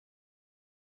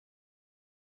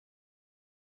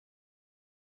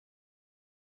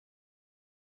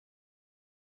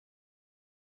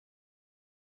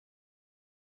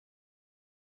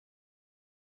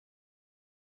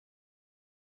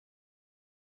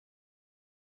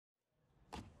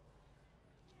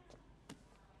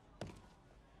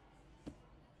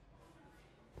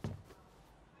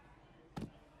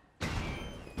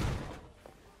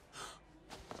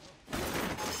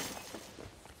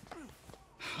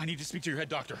I need to speak to your head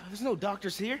doctor. There's no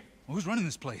doctors here. Well, who's running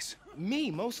this place? Me,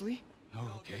 mostly.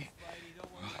 Oh, okay.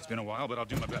 Well, it's been a while, but I'll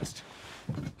do my best.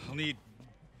 I'll need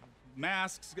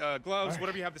masks, gloves,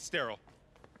 whatever you have that's sterile.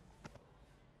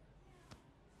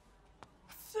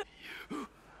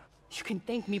 You can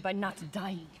thank me by not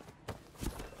dying.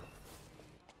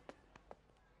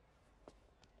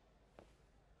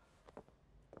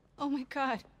 Oh my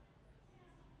God.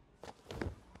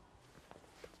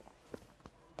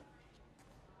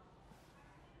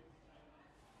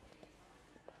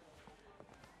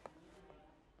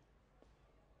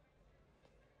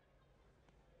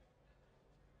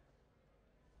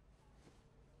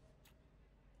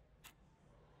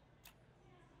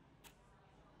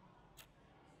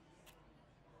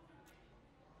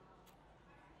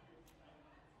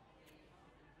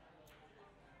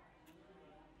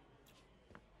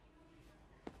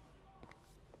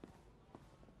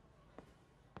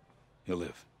 He'll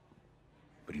live,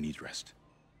 but he needs rest.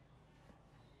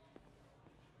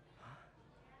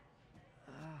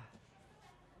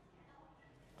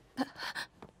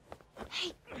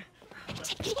 Hey,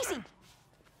 take it easy.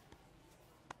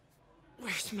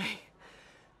 Where's May?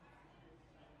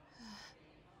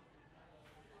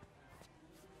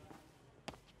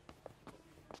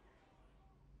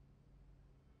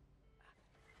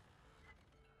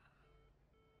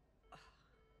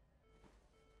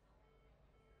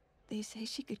 They say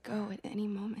she could go at any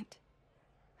moment.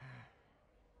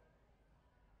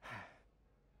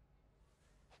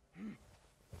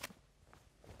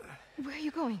 Where are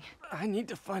you going? I need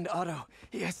to find Otto.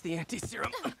 He has the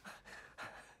anti-serum. I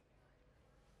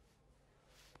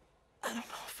don't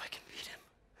know if I can beat him.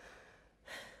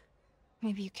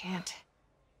 Maybe you can't.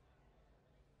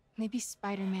 Maybe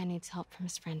Spider-Man needs help from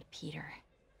his friend Peter.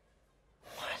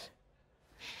 What?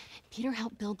 Peter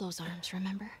helped build those arms,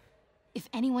 remember? If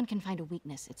anyone can find a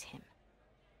weakness, it's him.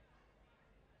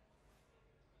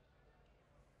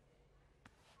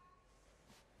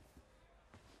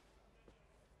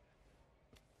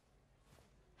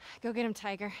 Go get him,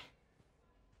 Tiger.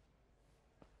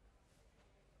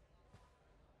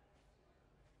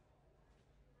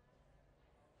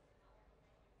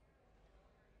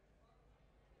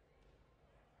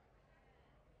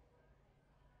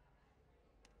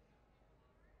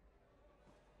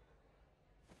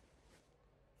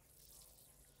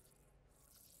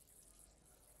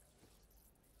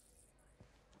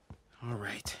 All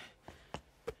right.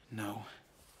 No.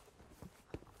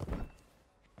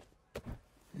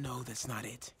 No, that's not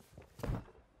it.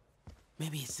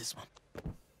 Maybe it's this one.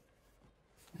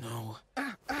 No.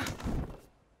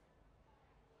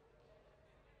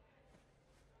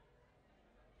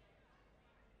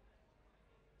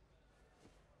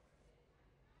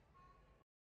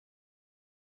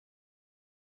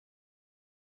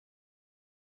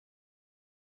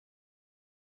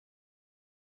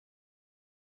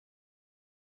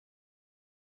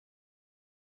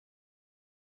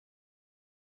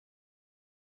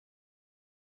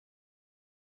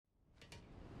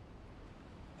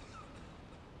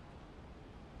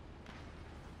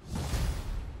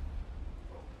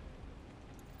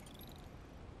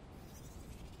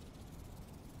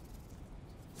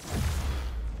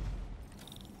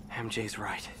 MJ's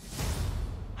right.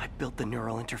 I built the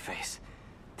neural interface.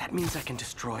 That means I can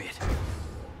destroy it.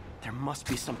 There must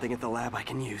be something at the lab I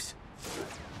can use.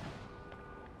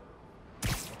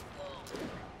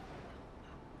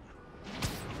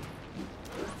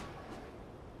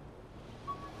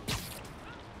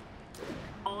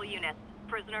 All units,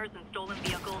 prisoners and stolen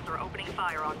vehicles are opening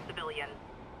fire on civilians.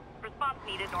 Response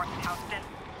needed north of Houston.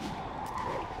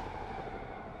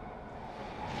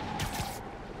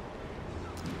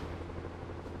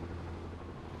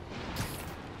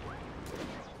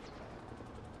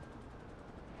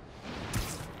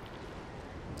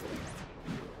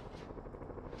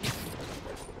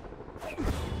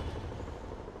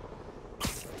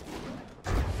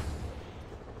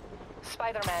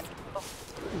 Spider-Man. Oh,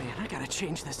 Man, I gotta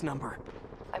change this number.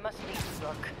 I must leave New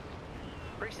York.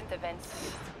 Recent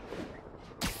events...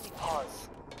 Give me pause.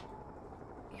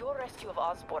 Your rescue of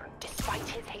Osborn, despite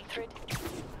his hatred,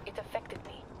 it affected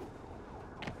me.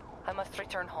 I must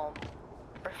return home.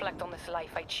 Reflect on this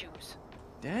life I choose.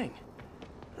 Dang.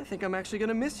 I think I'm actually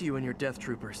gonna miss you and your Death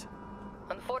Troopers.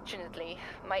 Unfortunately,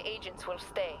 my agents will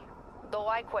stay. Though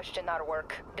I question our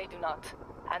work, they do not.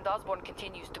 And Osborn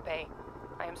continues to pay.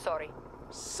 I am sorry.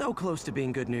 So close to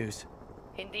being good news.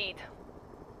 Indeed.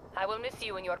 I will miss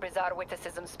you and your bizarre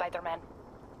witticism, Spider-Man.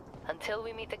 Until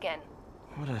we meet again.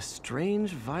 What a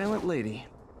strange, violent lady.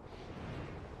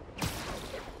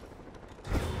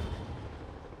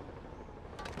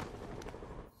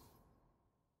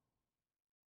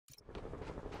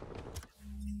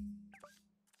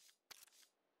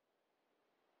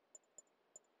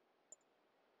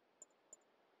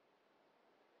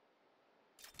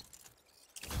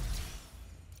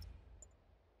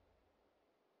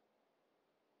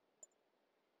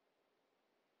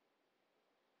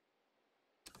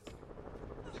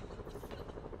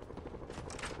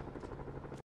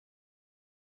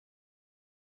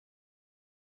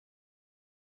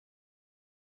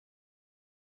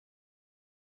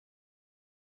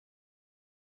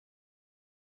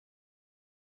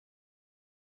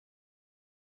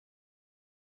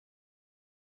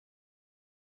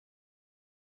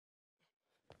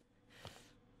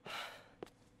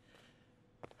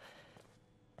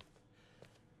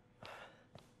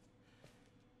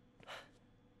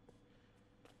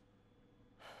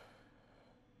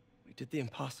 did the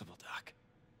impossible, Doc.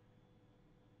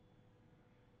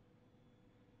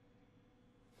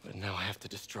 But now I have to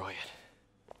destroy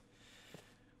it.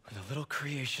 With a little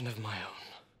creation of my own.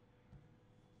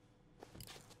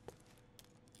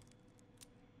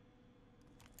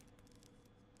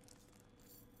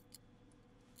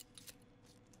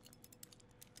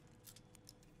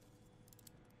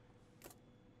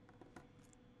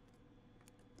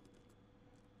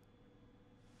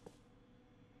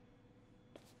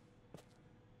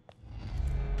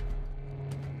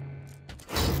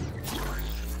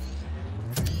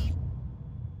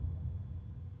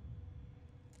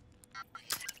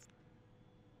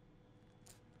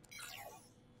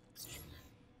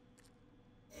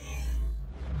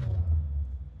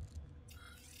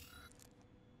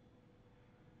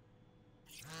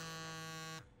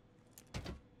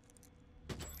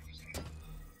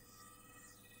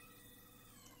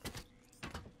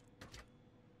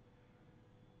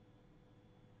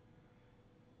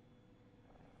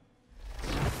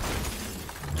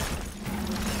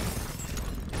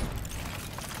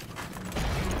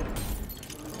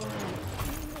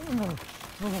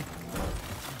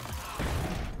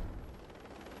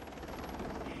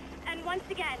 And once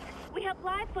again, we have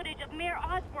live footage of Mayor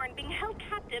Osborn being held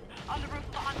captive on the roof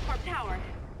of Oscorp Tower.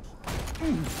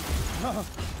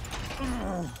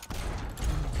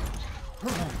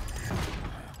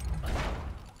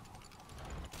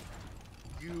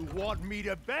 You want me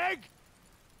to beg?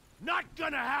 Not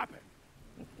gonna happen!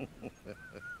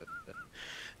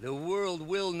 The world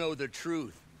will know the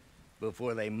truth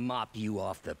before they mop you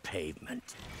off the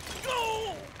pavement.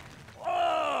 Go!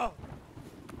 Oh!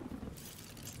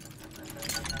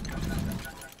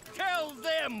 Tell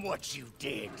them what you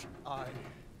did. I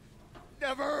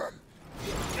never...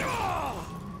 Oh!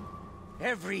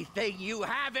 Everything you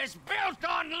have is built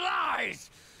on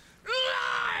lies!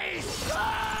 Lies!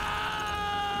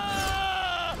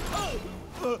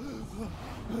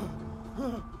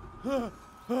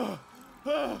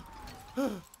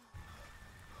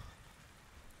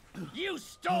 You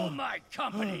stole my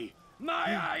company,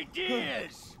 my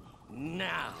ideas!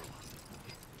 Now,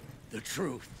 the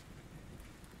truth.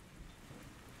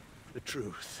 The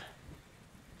truth.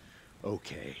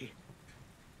 Okay.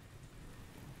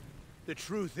 The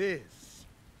truth is,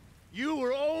 you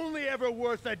were only ever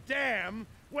worth a damn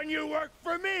when you worked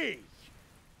for me!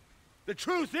 The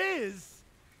truth is,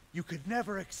 you could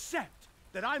never accept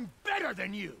that I'm better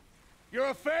than you! You're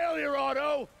a failure,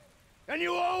 Otto! And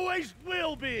you always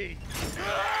will be!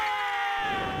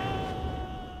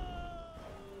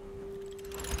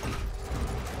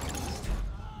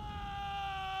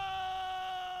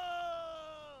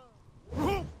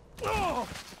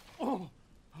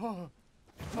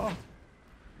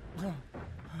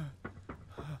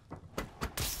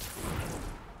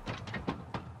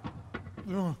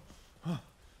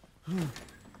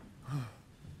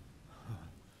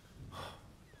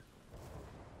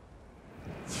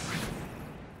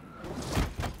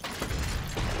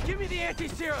 Give me the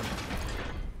anti-serum!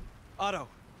 Otto,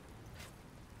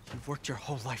 you've worked your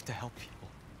whole life to help people.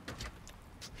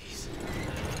 Please.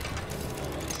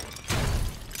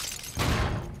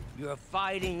 You're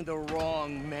fighting the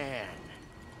wrong man.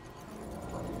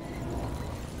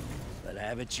 But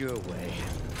have it your way.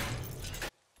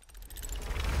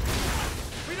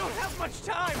 We don't have much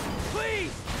time!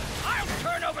 Please! I'll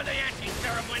turn over the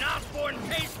anti-serum when Osborn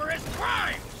pays for his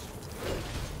crimes!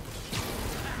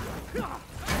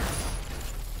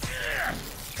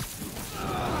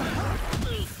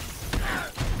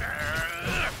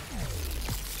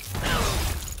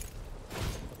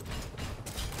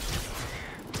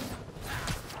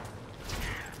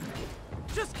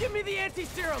 Just give me the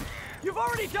anti-serum! You've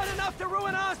already done enough to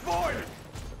ruin Osborn!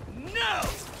 No!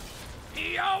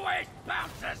 He always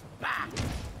bounces back!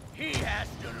 He has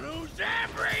to lose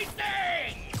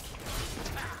everything!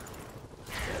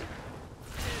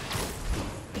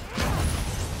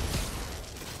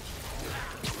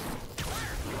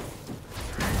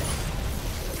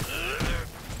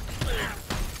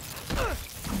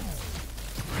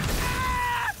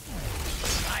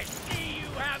 I see you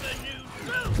have a new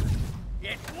suit!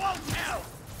 It won't help!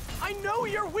 I know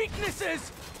your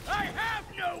weaknesses! I have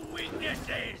no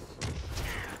weaknesses!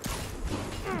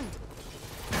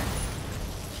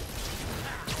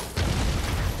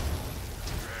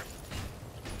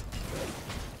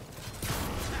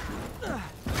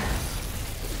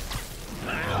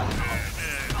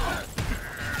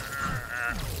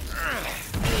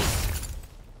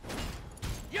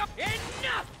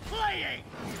 Enough playing!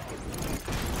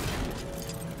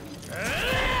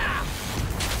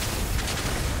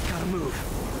 Gotta move.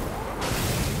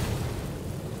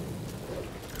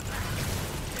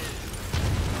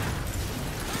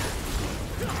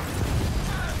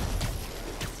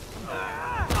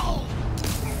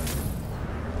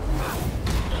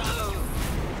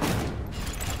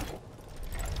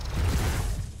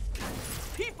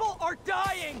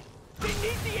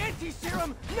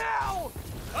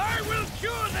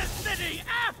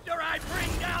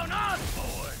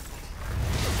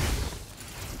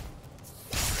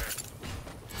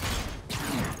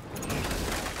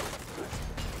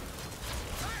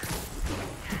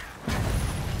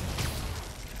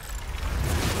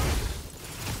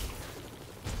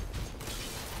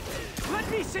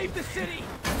 me save the city!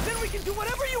 Then we can do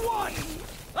whatever you want!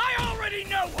 I already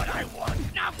know what I want!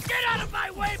 Now get out of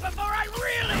my way before I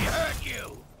really hurt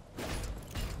you!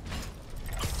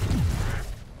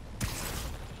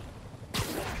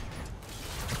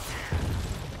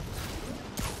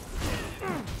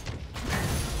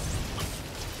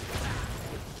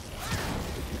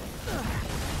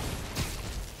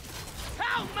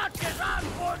 How much is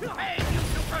Osborn paying you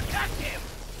to protect him?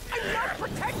 I'm not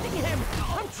protecting him!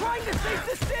 I'm trying to save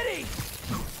the city!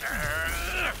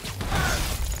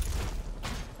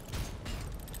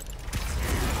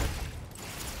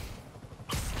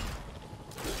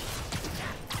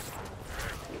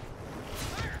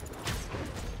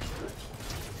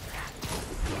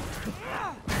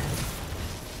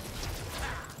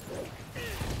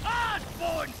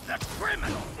 Osborn's the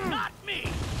criminal, not me!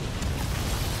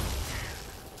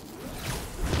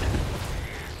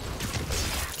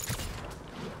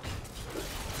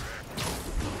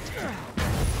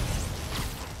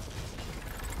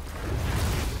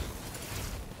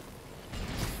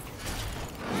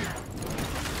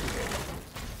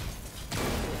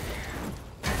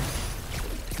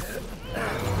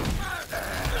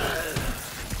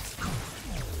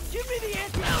 Give me the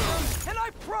antidote, and I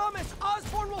promise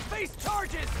Osborn will face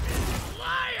charges!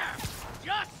 Liar!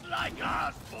 Just like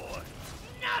Osborn!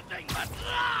 Nothing but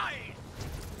lies!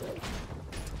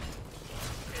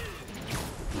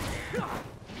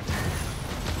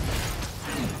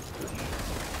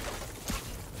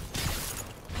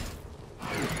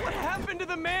 What happened to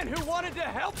the man who wanted to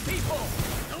help people?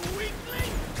 The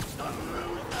weakling! The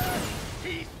loser!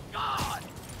 He's gone!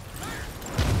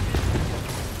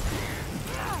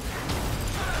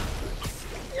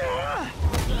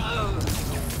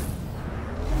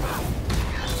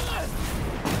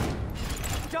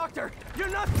 Doctor, you're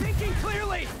not thinking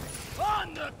clearly!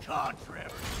 On the contrary,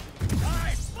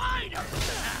 I find her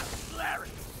to have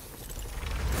clarity.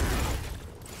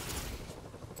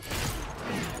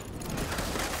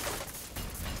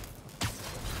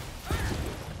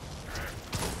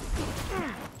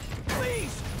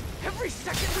 Please! Every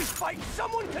second we fight,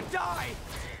 someone could die!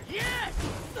 Yes!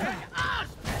 And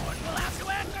Osborn will have to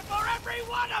answer for every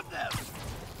one of them!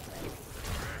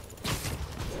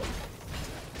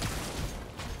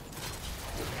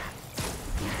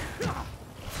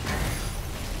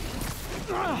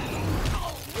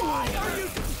 Why are you...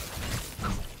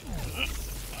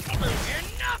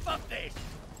 Enough of this!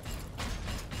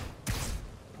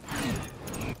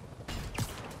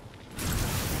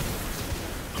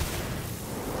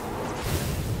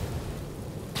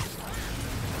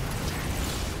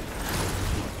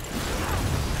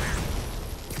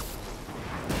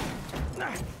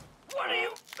 What are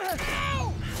you...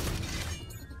 Ow!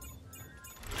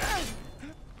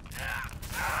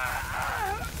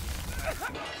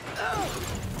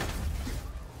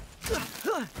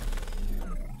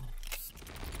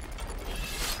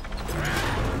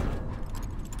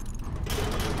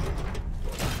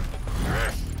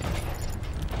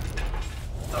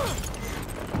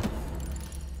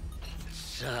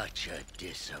 Such a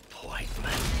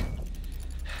disappointment.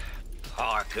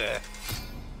 Parker.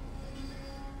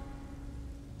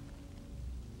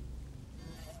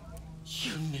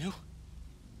 You knew?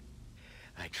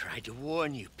 I tried to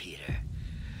warn you, Peter.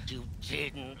 You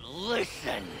didn't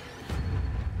listen.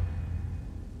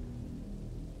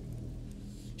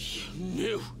 You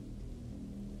knew.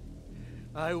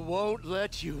 I won't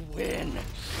let you win.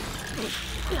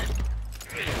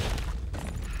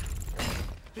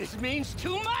 This means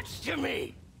too much to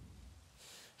me!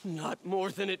 Not more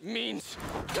than it means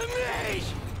to me!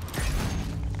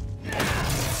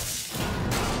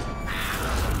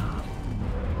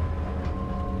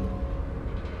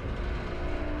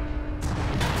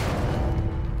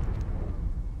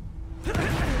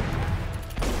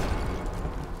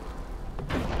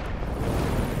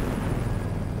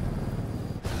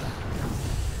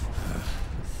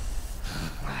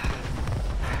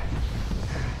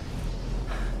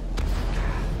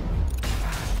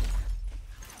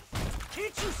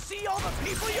 Can't you see all the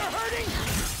people you're hurting?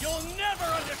 You'll never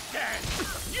understand!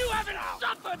 You haven't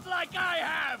suffered like I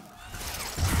have!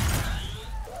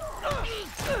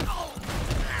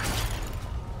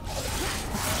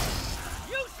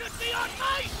 You should be on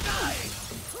my side!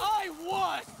 I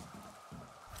was!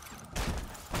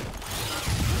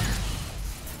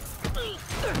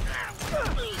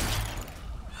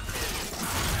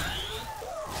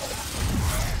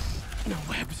 No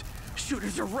webs.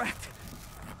 Shooters are wrecked.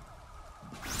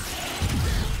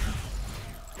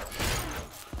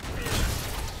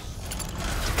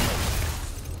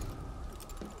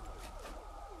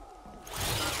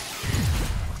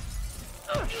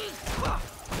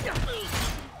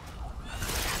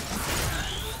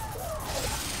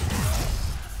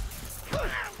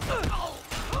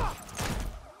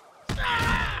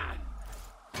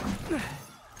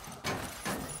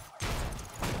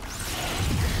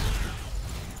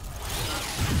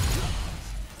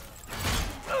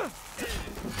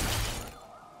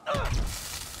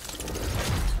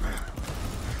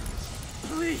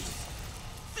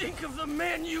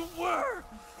 man you were!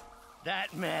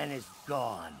 That man is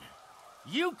gone.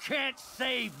 You can't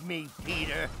save me,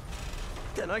 Peter.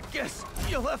 Then I guess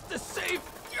you'll have to save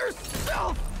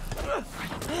yourself!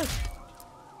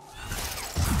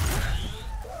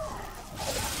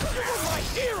 You're my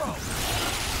hero!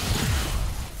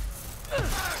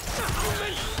 You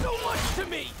meant so much to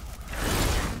me!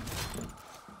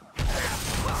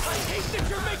 I hate that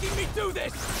you're making me do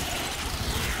this!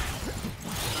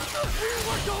 We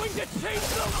were going to change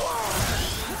the world!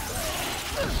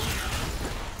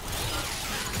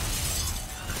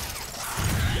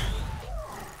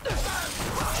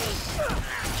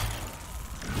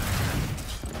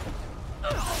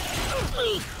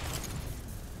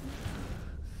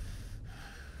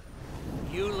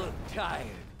 You look tired,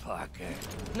 Parker.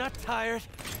 Not tired.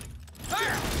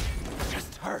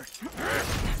 Just hurt.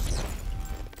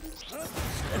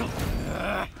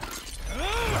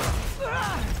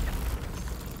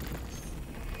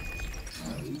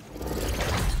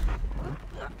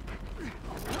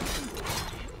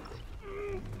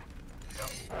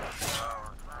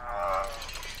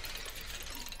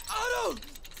 Otto!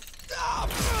 Stop!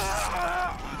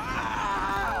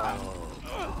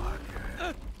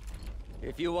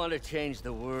 If you want to change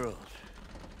the world,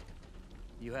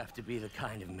 you have to be the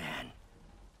kind of man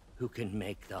who can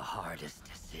make the hardest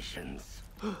decisions.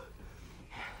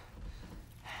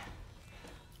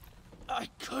 I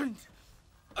couldn't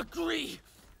agree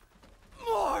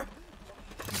more.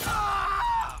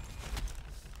 Ah!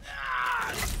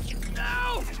 Ah!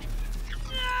 No!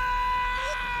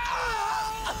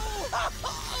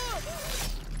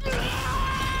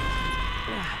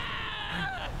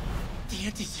 The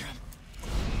anti-serum.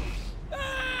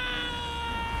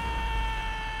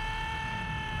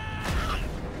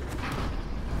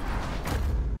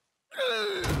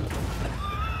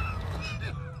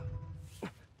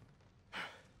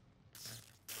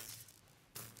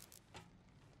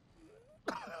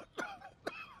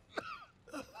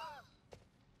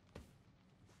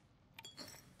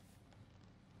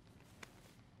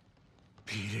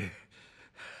 Peter,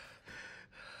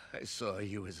 I saw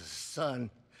you as a son.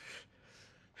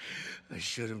 I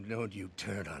should have known you'd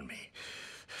turn on me,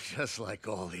 just like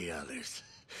all the others.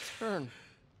 Turn.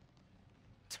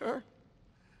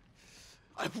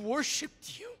 I've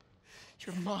worshipped you.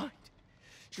 Your mind,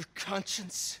 your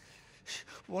conscience,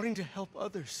 wanting to help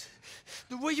others.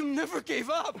 The way you never gave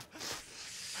up.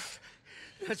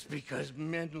 That's because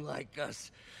men like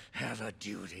us have a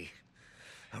duty,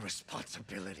 a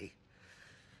responsibility,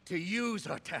 to use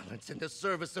our talents in the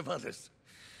service of others.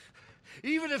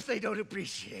 Even if they don't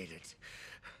appreciate it,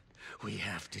 we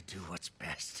have to do what's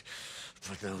best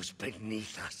for those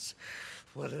beneath us,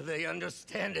 whether they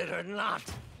understand it or not.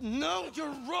 No,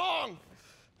 you're wrong!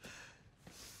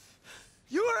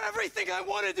 You are everything I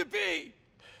wanted to be!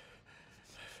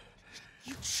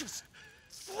 You just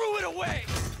threw it away!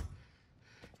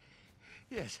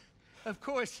 Yes, of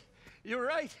course. You're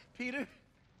right, Peter.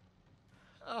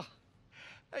 Oh,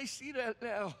 I see that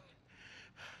now.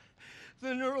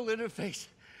 The neural interface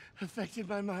affected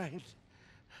my mind.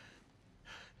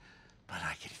 But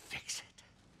I can fix it.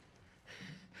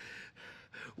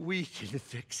 We can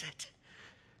fix it.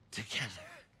 Together.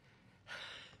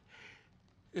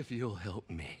 If you'll help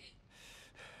me.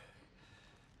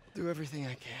 Do everything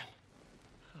I can.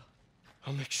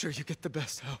 I'll make sure you get the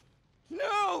best help.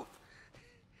 No!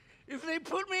 If they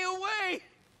put me away,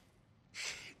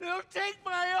 they'll take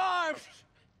my arms.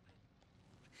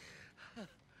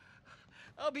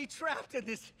 I'll be trapped in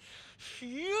this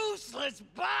useless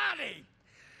body.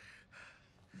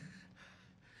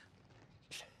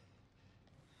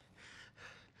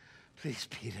 Please,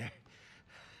 Peter.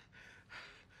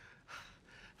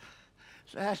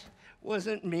 That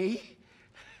wasn't me.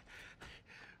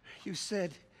 You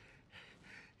said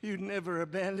you'd never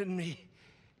abandon me.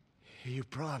 You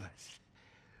promised.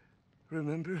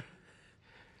 Remember?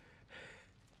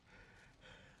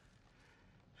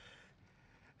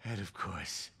 And of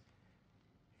course,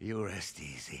 you rest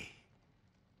easy,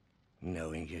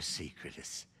 knowing your secret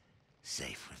is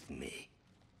safe with me.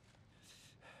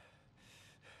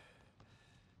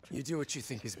 You do what you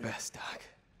think is best, Doc.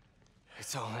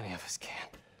 It's all any of us can.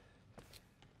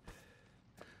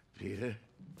 Peter?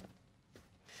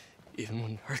 Even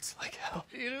when it hurts like hell.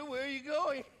 Peter, where are you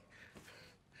going?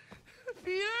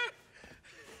 Peter?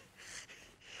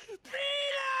 Peter!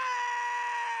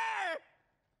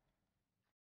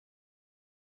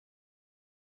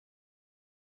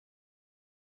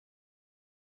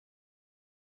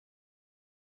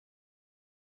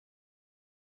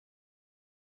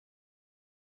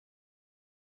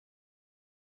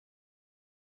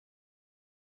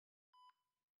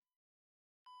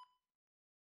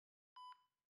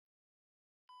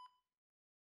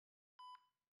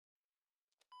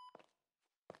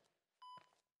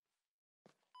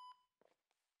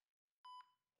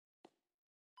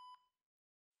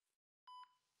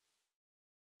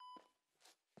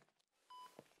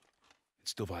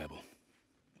 still viable.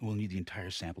 We'll need the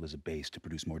entire sample as a base to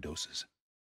produce more doses.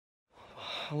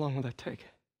 How long will that take?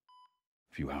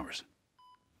 A few hours.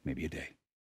 Maybe a day.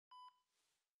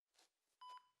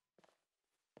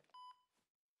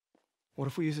 What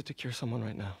if we use it to cure someone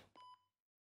right now?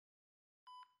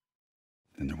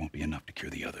 Then there won't be enough to cure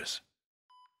the others.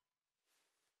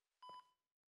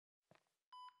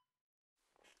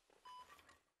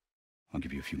 I'll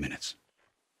give you a few minutes.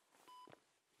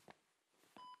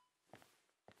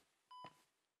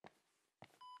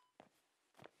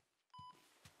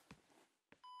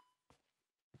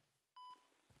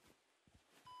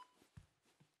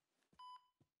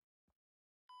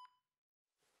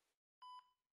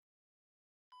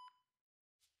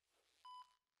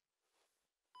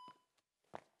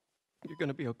 You're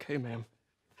gonna be okay, ma'am.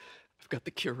 I've got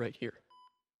the cure right here.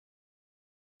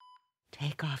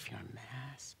 Take off your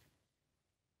mask.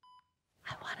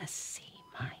 I want to see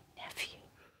my nephew.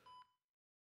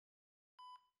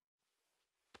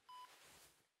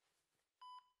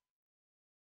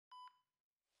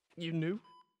 You knew?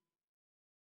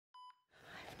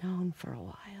 I've known for a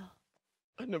while.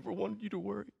 I never wanted you to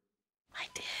worry. I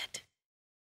did.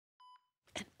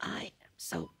 And I am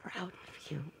so proud of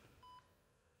you.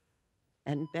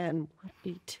 And Ben would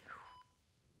be too.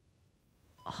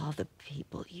 All the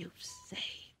people you've saved.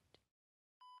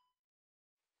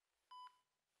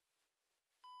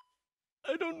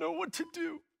 I don't know what to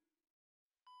do.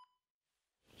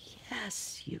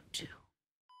 Yes, you do.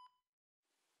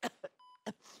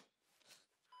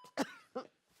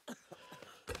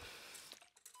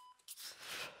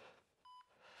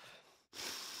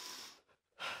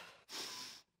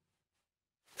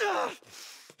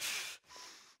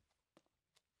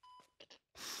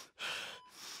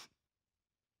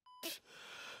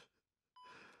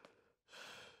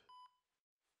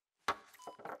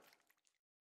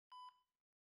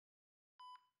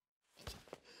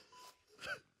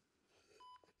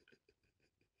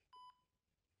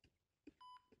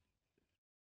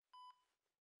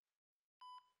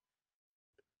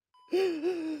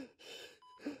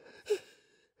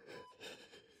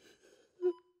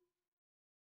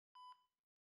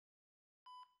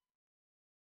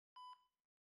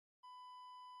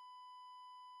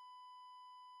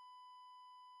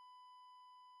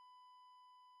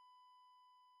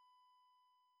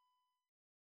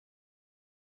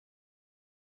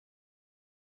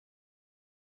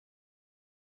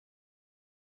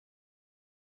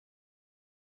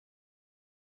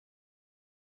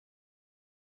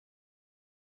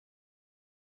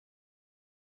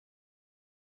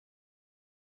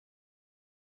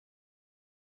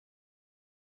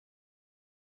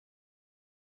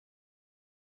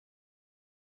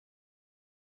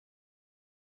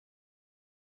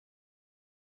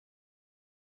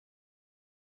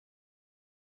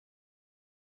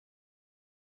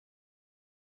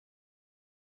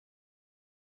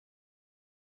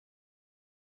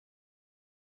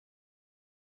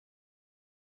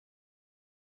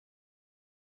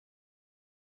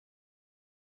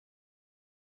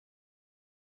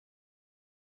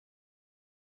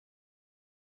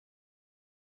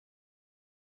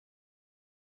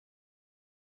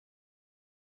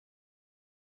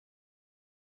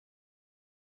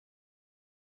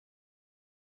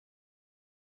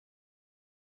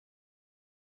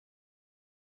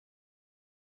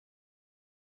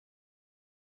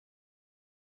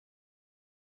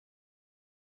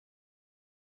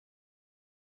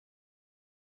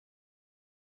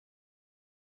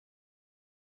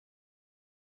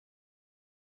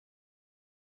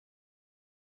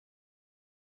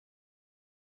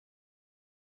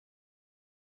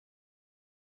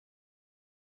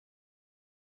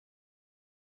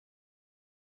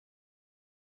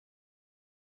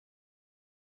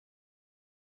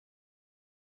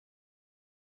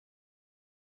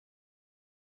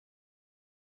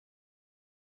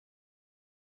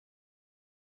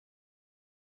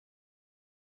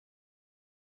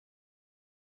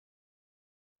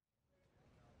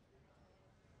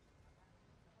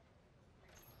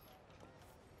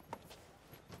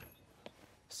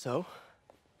 So?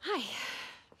 Hi,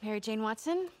 Mary Jane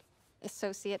Watson,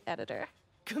 Associate Editor.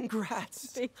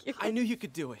 Congrats! Thank you. I knew you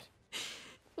could do it.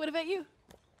 What about you?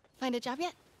 Find a job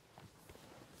yet?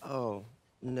 Oh,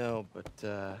 no,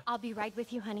 but, I'll be right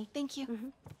with you, honey. Thank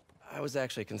you. I was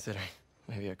actually considering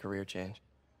maybe a career change.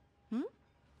 Hmm?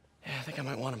 Yeah, I think I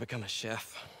might want to become a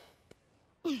chef.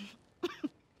 I'm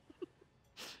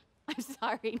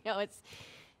sorry, no, it's...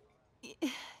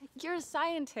 You're a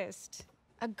scientist.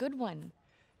 A good one.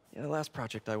 Yeah, the last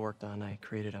project I worked on, I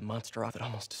created a monster that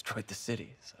almost destroyed the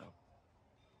city, so...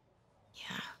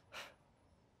 Yeah.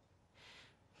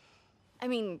 I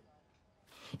mean,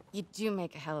 you do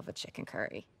make a hell of a chicken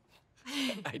curry.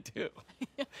 I do.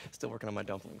 Still working on my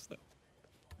dumplings, though.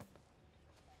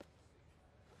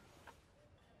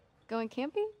 Going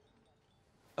camping?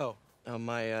 Oh,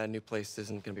 my new place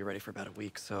isn't gonna be ready for about a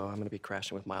week, so I'm gonna be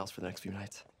crashing with Miles for the next few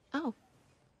nights. Oh.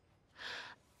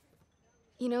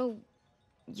 You know,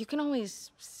 you can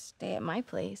always stay at my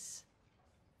place.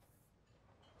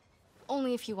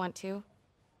 Only if you want to.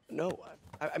 No,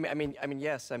 I mean,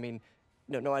 yes. I mean,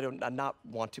 no, I don't. I not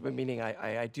want to. But meaning,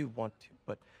 I do want to,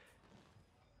 but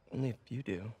only if you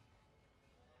do.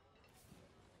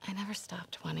 I never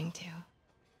stopped wanting to.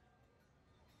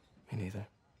 Me neither.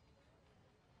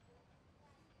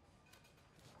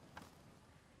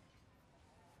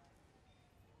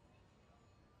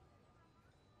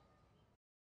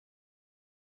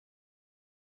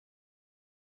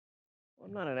 Well,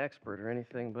 I'm not an expert or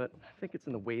anything, but I think it's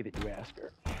in the way that you ask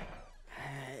her.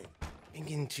 I'm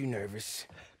getting too nervous.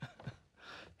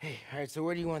 Hey, all right, so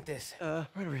where do you want this? Right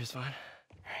over here's fine.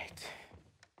 All right.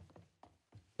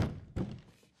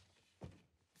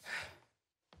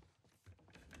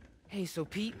 Hey, so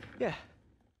Pete? Yeah.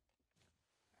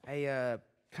 I,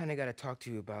 kinda gotta talk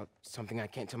to you about something I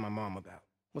can't tell my mom about.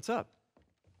 What's up?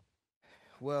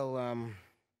 Well,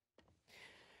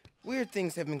 weird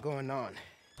things have been going on.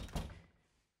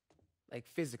 Like,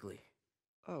 physically.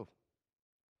 Oh.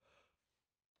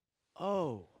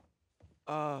 Oh.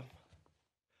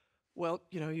 Well,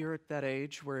 you know, you're at that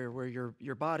age where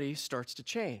your body starts to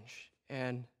change.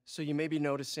 And so you may be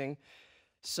noticing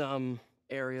some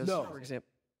areas, No. for example.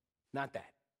 Not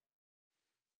that.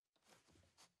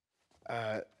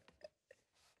 I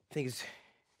think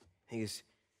it's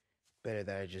better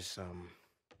that I just,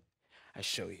 I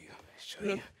show you.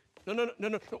 No.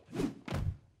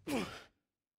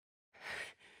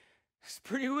 It's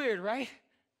pretty weird, right?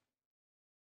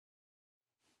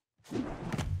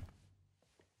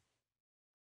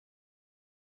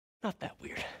 Not that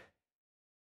weird.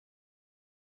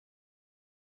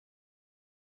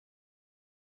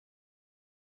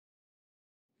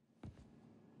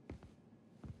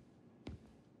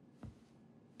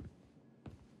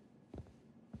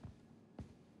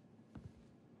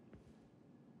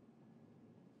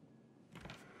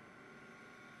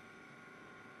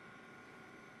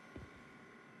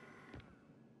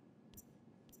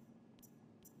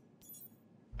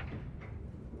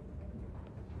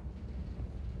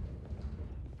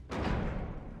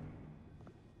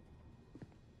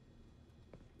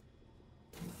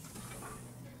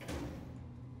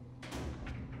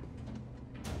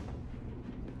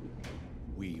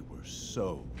 We were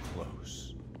so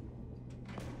close.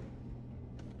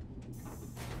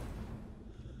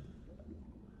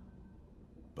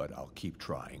 But I'll keep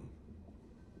trying.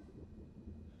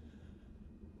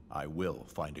 I will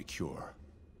find a cure.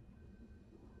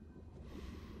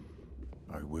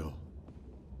 I will.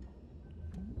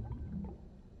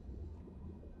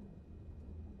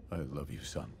 I love you,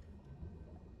 son.